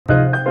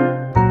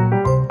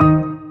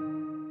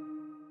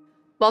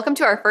Welcome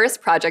to our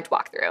first project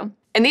walkthrough.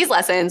 In these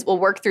lessons, we'll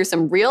work through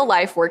some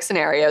real-life work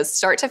scenarios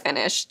start to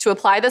finish to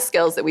apply the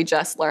skills that we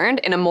just learned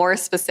in a more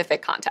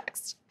specific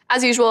context.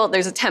 As usual,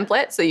 there's a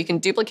template so you can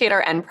duplicate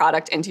our end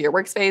product into your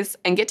workspace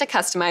and get to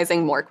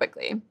customizing more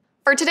quickly.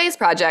 For today's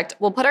project,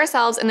 we'll put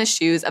ourselves in the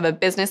shoes of a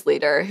business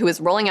leader who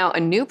is rolling out a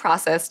new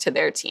process to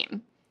their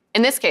team.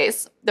 In this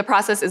case, the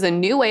process is a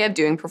new way of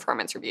doing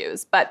performance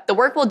reviews, but the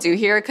work we'll do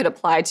here could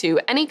apply to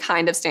any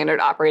kind of standard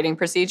operating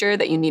procedure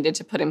that you needed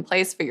to put in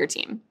place for your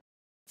team.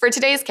 For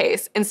today's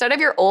case, instead of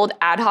your old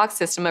ad hoc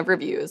system of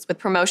reviews with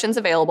promotions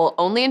available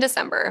only in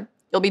December,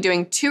 you'll be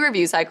doing 2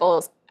 review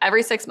cycles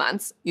every 6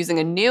 months using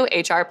a new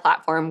HR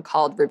platform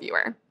called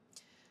Reviewer.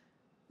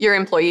 Your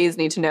employees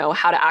need to know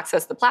how to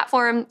access the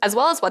platform, as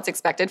well as what's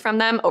expected from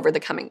them over the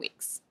coming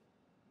weeks.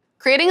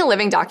 Creating a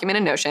living document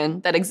in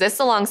Notion that exists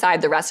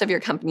alongside the rest of your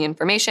company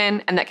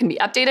information and that can be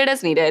updated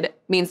as needed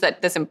means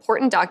that this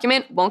important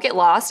document won't get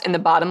lost in the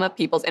bottom of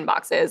people's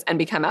inboxes and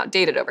become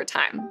outdated over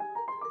time.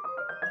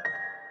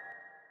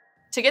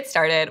 To get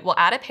started, we'll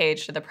add a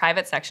page to the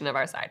private section of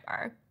our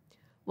sidebar.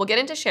 We'll get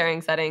into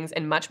sharing settings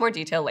in much more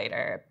detail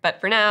later,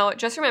 but for now,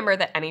 just remember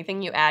that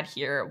anything you add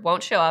here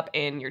won't show up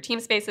in your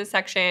Team Spaces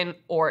section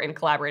or in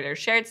collaborators'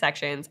 shared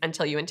sections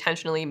until you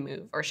intentionally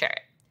move or share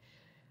it.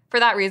 For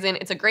that reason,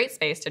 it's a great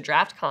space to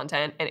draft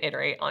content and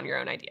iterate on your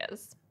own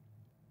ideas.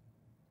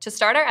 To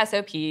start our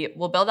SOP,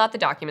 we'll build out the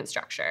document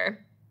structure,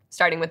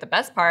 starting with the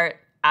best part,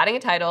 adding a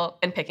title,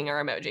 and picking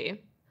our emoji.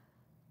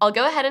 I'll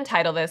go ahead and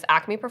title this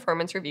Acme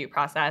Performance Review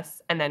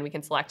Process, and then we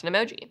can select an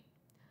emoji.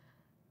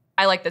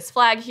 I like this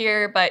flag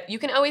here, but you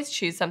can always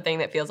choose something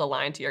that feels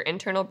aligned to your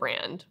internal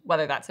brand,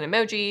 whether that's an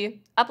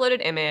emoji,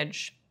 uploaded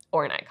image,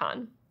 or an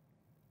icon.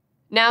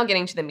 Now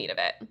getting to the meat of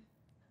it.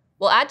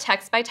 We'll add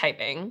text by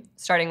typing,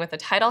 starting with the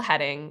title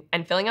heading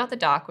and filling out the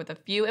doc with a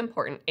few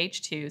important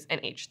H2s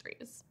and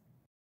H3s.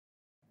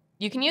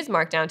 You can use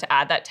Markdown to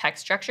add that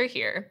text structure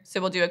here, so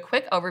we'll do a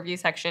quick overview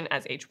section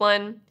as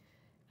H1,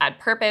 add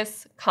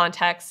purpose,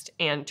 context,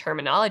 and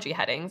terminology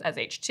headings as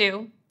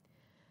H2,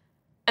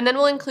 and then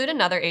we'll include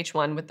another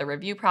H1 with the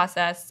review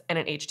process and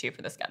an H2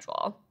 for the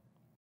schedule.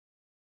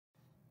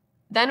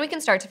 Then we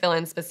can start to fill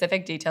in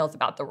specific details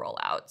about the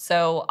rollout.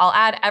 So I'll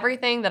add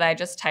everything that I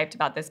just typed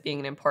about this being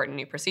an important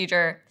new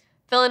procedure,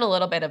 fill in a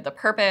little bit of the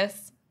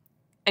purpose,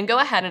 and go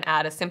ahead and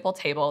add a simple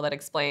table that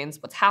explains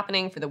what's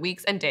happening for the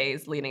weeks and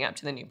days leading up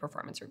to the new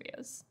performance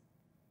reviews.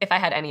 If I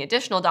had any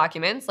additional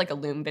documents, like a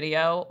Loom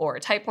video or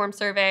a Typeform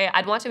survey,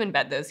 I'd want to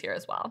embed those here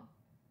as well.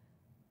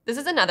 This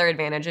is another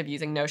advantage of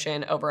using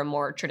Notion over a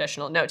more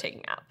traditional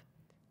note-taking app.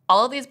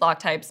 All of these block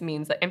types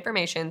means that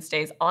information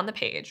stays on the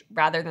page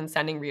rather than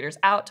sending readers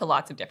out to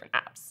lots of different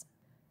apps.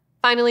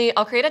 Finally,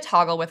 I'll create a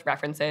toggle with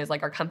references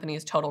like our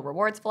company's total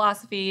rewards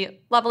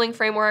philosophy, leveling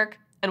framework,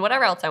 and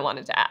whatever else I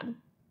wanted to add.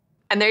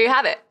 And there you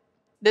have it.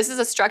 This is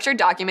a structured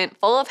document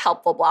full of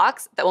helpful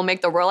blocks that will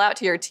make the rollout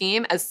to your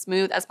team as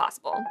smooth as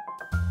possible.